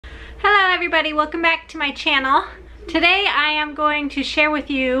Hello everybody, welcome back to my channel. Today I am going to share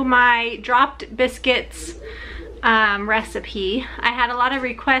with you my dropped biscuits recipe. I had a lot of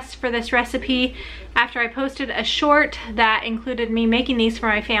requests for this recipe after I posted a short that included me making these for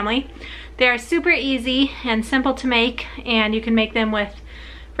my family. They're super easy and simple to make, and you can make them with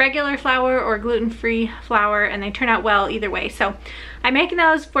regular flour or gluten-free flour, and they turn out well either way. So I'm making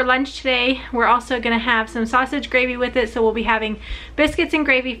those for lunch today. We're also gonna have some sausage gravy with it, so we'll be having biscuits and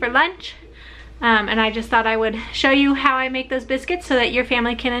gravy for lunch. And I just thought I would show you how I make those biscuits so that your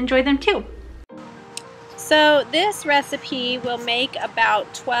family can enjoy them too. So this recipe will make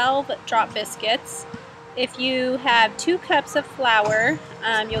about 12 drop biscuits. If you have 2 cups of flour,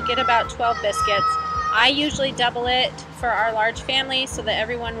 you'll get about 12 biscuits. I usually double it for our large family so that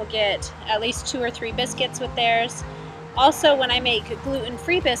everyone will get at least 2 or 3 biscuits with theirs. Also, when I make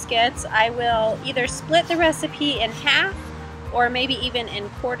gluten-free biscuits, I will either split the recipe in half or maybe even in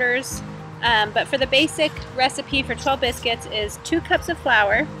quarters. But for the basic recipe for 12 biscuits is 2 cups of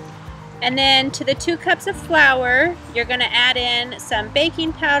flour. And then to the 2 cups of flour, you're going to add in some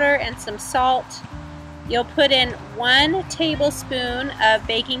baking powder and some salt. You'll put in 1 tablespoon of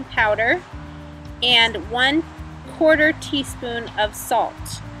baking powder and 1/4 teaspoon of salt.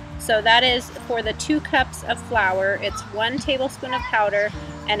 So that is for the 2 cups of flour. It's 1 tablespoon of powder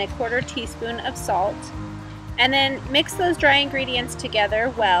and 1/4 teaspoon of salt. And then mix those dry ingredients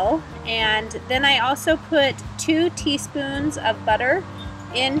together well. And then I also put 2 teaspoons of butter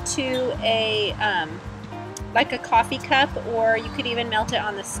into a like a coffee cup, or you could even melt it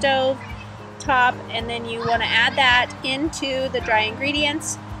on the stove top. And then you want to add that into the dry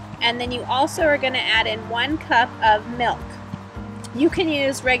ingredients. And then you also are going to add in 1 cup of milk. You can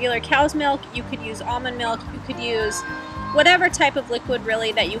use regular cow's milk, you could use almond milk, you could use whatever type of liquid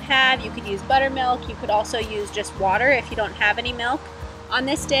really that you have. You could use buttermilk, you could also use just water if you don't have any milk. On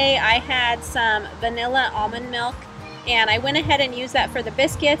this day I had some vanilla almond milk, and I went ahead and used that for the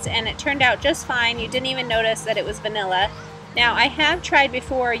biscuits, and it turned out just fine. You didn't even notice that it was vanilla. Now I have tried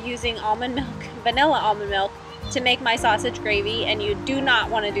before using almond milk, vanilla almond milk, to make my sausage gravy, and you do not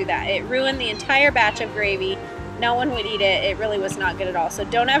want to do that. It ruined the entire batch of gravy. No one would eat it. It really was not good at all. So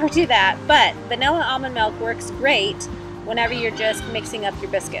don't ever do that. But vanilla almond milk works great whenever you're just mixing up your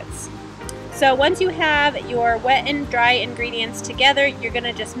biscuits. So once you have your wet and dry ingredients together, you're going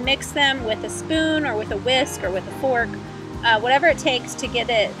to just mix them with a spoon or with a whisk or with a fork, whatever it takes to get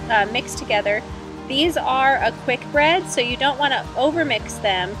it mixed together. These are a quick bread, so you don't want to overmix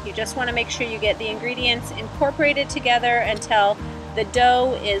them. You just want to make sure you get the ingredients incorporated together until the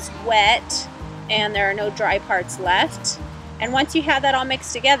dough is wet and there are no dry parts left. And once you have that all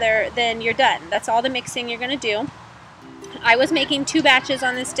mixed together, then you're done. That's all the mixing you're going to do. I was making 2 batches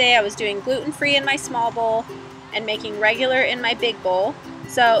on this day. I was doing gluten-free in my small bowl and making regular in my big bowl.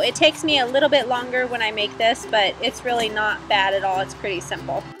 So it takes me a little bit longer when I make this, but it's really not bad at all. It's pretty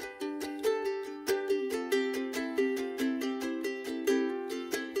simple.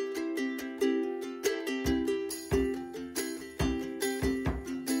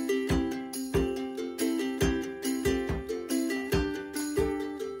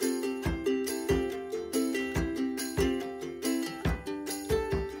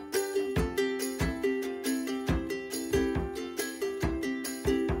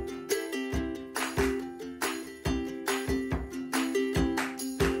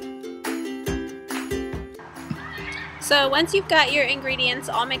 So once you've got your ingredients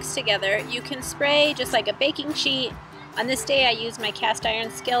all mixed together, you can spray just like a baking sheet. On this day I use my cast iron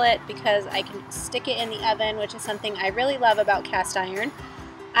skillet because I can stick it in the oven, which is something I really love about cast iron.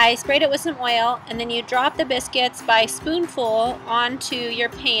 I sprayed it with some oil, and then you drop the biscuits by spoonful onto your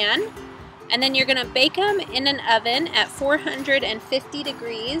pan, and then you're going to bake them in an oven at 450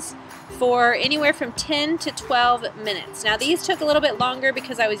 degrees for anywhere from 10 to 12 minutes. Now these took a little bit longer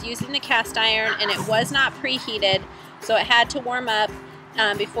because I was using the cast iron and it was not preheated, so it had to warm up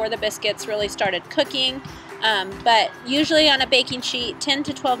before the biscuits really started cooking. But usually on a baking sheet, 10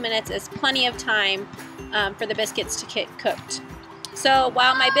 to 12 minutes is plenty of time for the biscuits to get cooked. So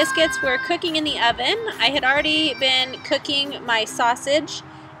while my biscuits were cooking in the oven, I had already been cooking my sausage,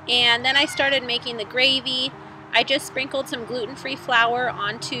 and then I started making the gravy. I just sprinkled some gluten-free flour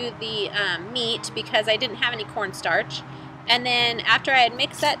onto the meat because I didn't have any cornstarch. And then after I had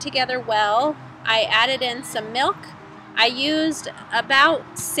mixed that together well, I added in some milk. I used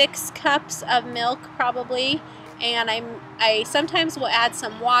about 6 cups of milk probably, and I sometimes will add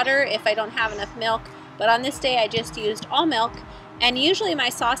some water if I don't have enough milk, but on this day I just used all milk. And usually my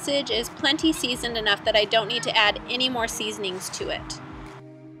sausage is plenty seasoned enough that I don't need to add any more seasonings to it.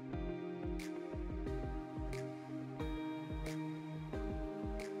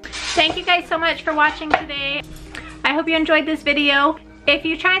 Thank you guys so much for watching today. I hope you enjoyed this video. If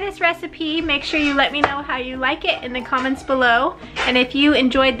you try this recipe, make sure you let me know how you like it in the comments below. And if you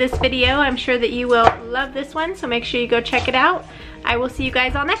enjoyed this video, I'm sure that you will love this one, so make sure you go check it out. I will see you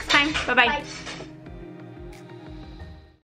guys all next time. Bye-bye. Bye.